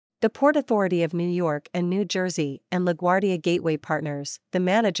The Port Authority of New York and New Jersey and Laguardia Gateway Partners, the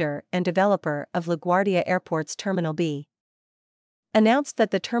manager and developer of Laguardia Airport's Terminal B, announced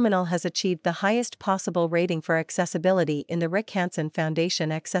that the terminal has achieved the highest possible rating for accessibility in the Rick Hansen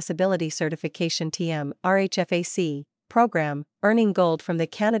Foundation Accessibility Certification (TM) RHFAC program, earning gold from the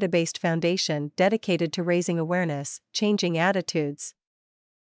Canada-based foundation dedicated to raising awareness, changing attitudes,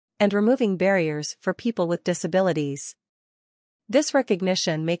 and removing barriers for people with disabilities. This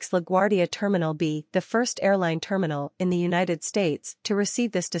recognition makes LaGuardia Terminal B the first airline terminal in the United States to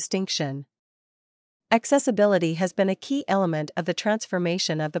receive this distinction. Accessibility has been a key element of the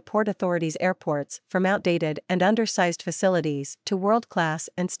transformation of the Port Authority's airports from outdated and undersized facilities to world-class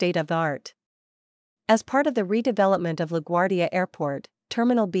and state-of-the-art. As part of the redevelopment of LaGuardia Airport,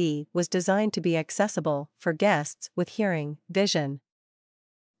 Terminal B was designed to be accessible for guests with hearing, vision,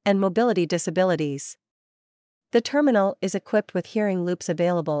 and mobility disabilities. The terminal is equipped with hearing loops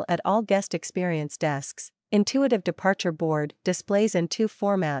available at all guest experience desks, intuitive departure board displays in 2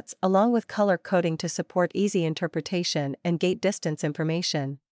 formats along with color coding to support easy interpretation and gate distance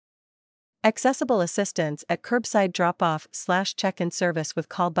information. Accessible assistance at curbside drop-off/check-in service with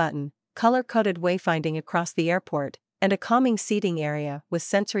call button, color-coded wayfinding across the airport, and a calming seating area with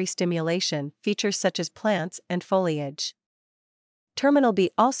sensory stimulation features such as plants and foliage. Terminal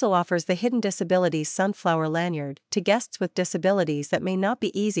B also offers the Hidden Disabilities Sunflower Lanyard to guests with disabilities that may not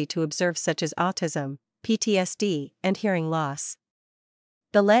be easy to observe, such as autism, PTSD, and hearing loss.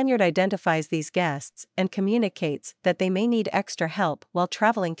 The lanyard identifies these guests and communicates that they may need extra help while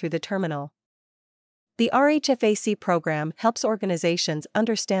traveling through the terminal. The RHFAC program helps organizations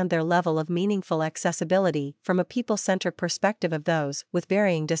understand their level of meaningful accessibility from a people-centered perspective of those with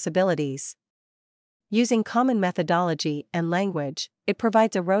varying disabilities. Using common methodology and language, it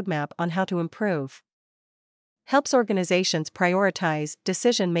provides a roadmap on how to improve. Helps organizations prioritize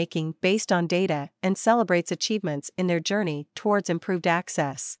decision-making based on data and celebrates achievements in their journey towards improved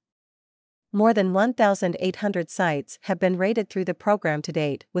access. More than 1,800 sites have been rated through the program to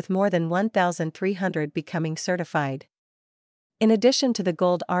date, with more than 1,300 becoming certified. In addition to the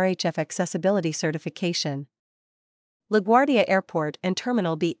Gold RHF Accessibility Certification, LaGuardia Airport and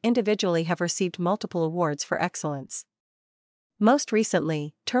Terminal B individually have received multiple awards for excellence. Most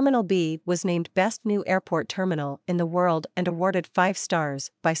recently, Terminal B was named Best New Airport Terminal in the World and awarded 5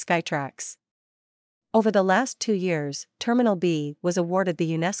 stars by Skytrax. Over the last 2 years, Terminal B was awarded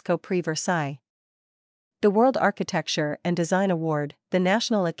the UNESCO Prix Versailles, the World Architecture and Design Award, the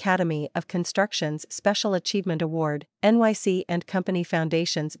National Academy of Construction's Special Achievement Award, NYC and Company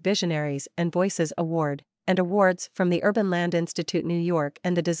Foundation's Visionaries and Voices Award, and awards from the Urban Land Institute New York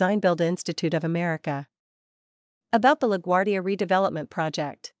and the Design Build Institute of America. About the LaGuardia redevelopment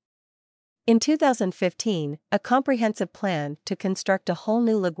project. In 2015, a comprehensive plan to construct a whole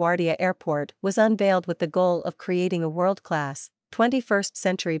new LaGuardia Airport was unveiled with the goal of creating a world-class,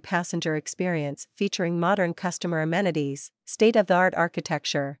 21st-century passenger experience featuring modern customer amenities, state-of-the-art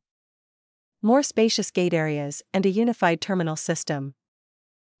architecture, more spacious gate areas, and a unified terminal system.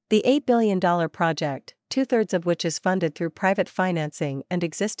 The $8 billion project, 2/3 of which is funded through private financing and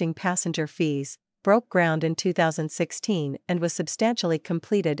existing passenger fees, broke ground in 2016 and was substantially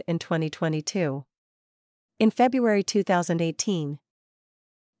completed in 2022. In February 2018,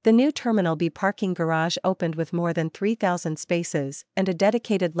 the new Terminal B parking garage opened with more than 3,000 spaces and a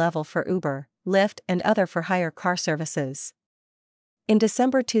dedicated level for Uber, Lyft, and other for-hire car services. In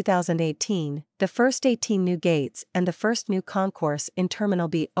December 2018, the first 18 new gates and the first new concourse in Terminal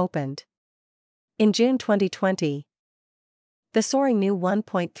B opened. In June 2020, the soaring new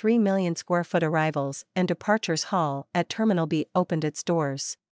 1.3 million square foot arrivals and departures hall at Terminal B opened its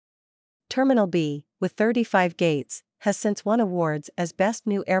doors. Terminal B, with 35 gates, has since won awards as Best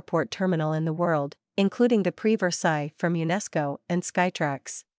New Airport Terminal in the World, including the Prix Versailles from UNESCO and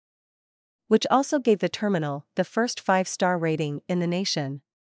Skytrax, which also gave the terminal the first 5-star rating in the nation.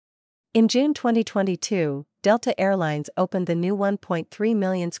 In June 2022, Delta Airlines opened the new 1.3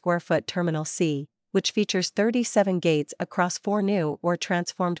 million square foot Terminal C, which features 37 gates across 4 new or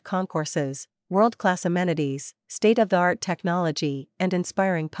transformed concourses, world-class amenities, state-of-the-art technology, and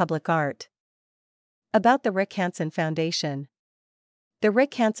inspiring public art. About the Rick Hansen Foundation. The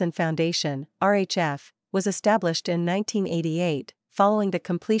Rick Hansen Foundation, RHF, was established in 1988, following the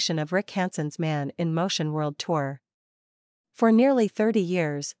completion of Rick Hansen's Man in Motion World Tour. For nearly 30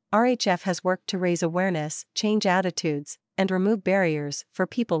 years, RHF has worked to raise awareness, change attitudes, and remove barriers for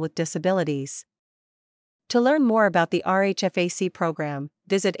people with disabilities. To learn more about the RHFAC program,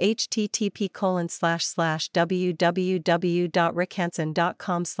 visit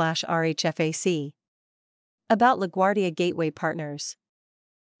http://www.rickhansen.com/rhfac. About LaGuardia Gateway Partners.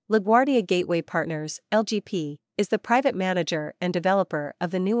 LaGuardia Gateway Partners, LGP, is the private manager and developer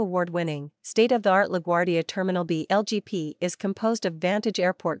of the new award-winning, state-of-the-art LaGuardia Terminal B. LGP is composed of Vantage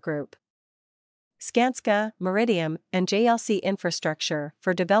Airport Group, Skanska, Meridium, and JLC Infrastructure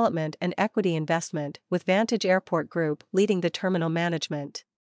for development and equity investment, with Vantage Airport Group leading the terminal management.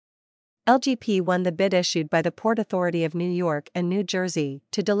 LGP won the bid issued by the Port Authority of New York and New Jersey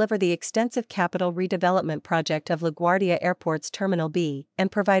to deliver the extensive capital redevelopment project of LaGuardia Airport's Terminal B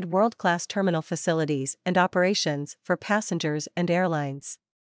and provide world-class terminal facilities and operations for passengers and airlines.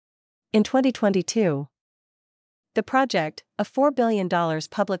 In 2022, the project, a $4 billion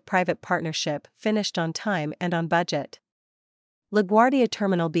public-private partnership, finished on time and on budget. LaGuardia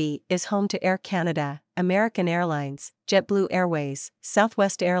Terminal B is home to Air Canada, American Airlines, JetBlue Airways,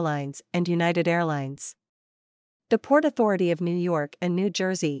 Southwest Airlines, and United Airlines. The Port Authority of New York and New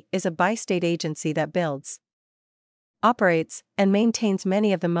Jersey is a bi-state agency that builds, operates, and maintains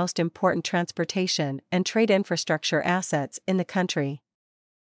many of the most important transportation and trade infrastructure assets in the country.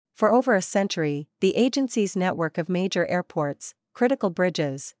 For over a century, the agency's network of major airports, critical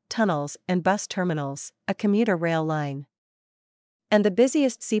bridges, tunnels, and bus terminals, a commuter rail line, and the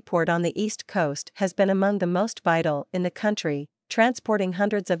busiest seaport on the East Coast has been among the most vital in the country, transporting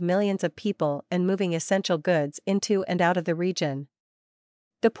hundreds of millions of people and moving essential goods into and out of the region.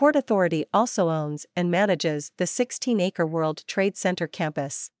 The Port Authority also owns and manages the 16-acre World Trade Center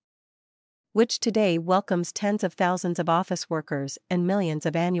campus, which today welcomes tens of thousands of office workers and millions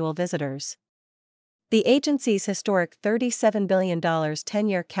of annual visitors. The agency's historic $37 billion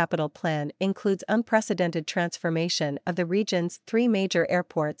 10-year capital plan includes unprecedented transformation of the region's three major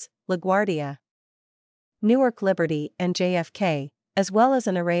airports, LaGuardia, Newark Liberty, and JFK, as well as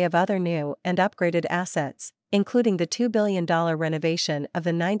an array of other new and upgraded assets, including the $2 billion renovation of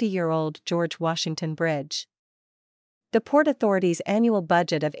the 90-year-old George Washington Bridge. The Port Authority's annual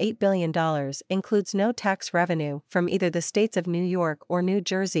budget of $8 billion includes no tax revenue from either the states of New York or New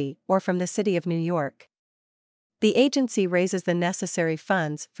Jersey or from the city of New York. The agency raises the necessary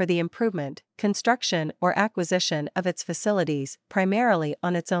funds for the improvement, construction, or acquisition of its facilities primarily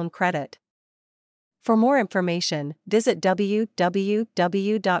on its own credit. For more information, visit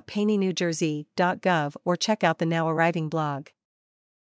www.paynenewjersey.gov or check out the now arriving blog.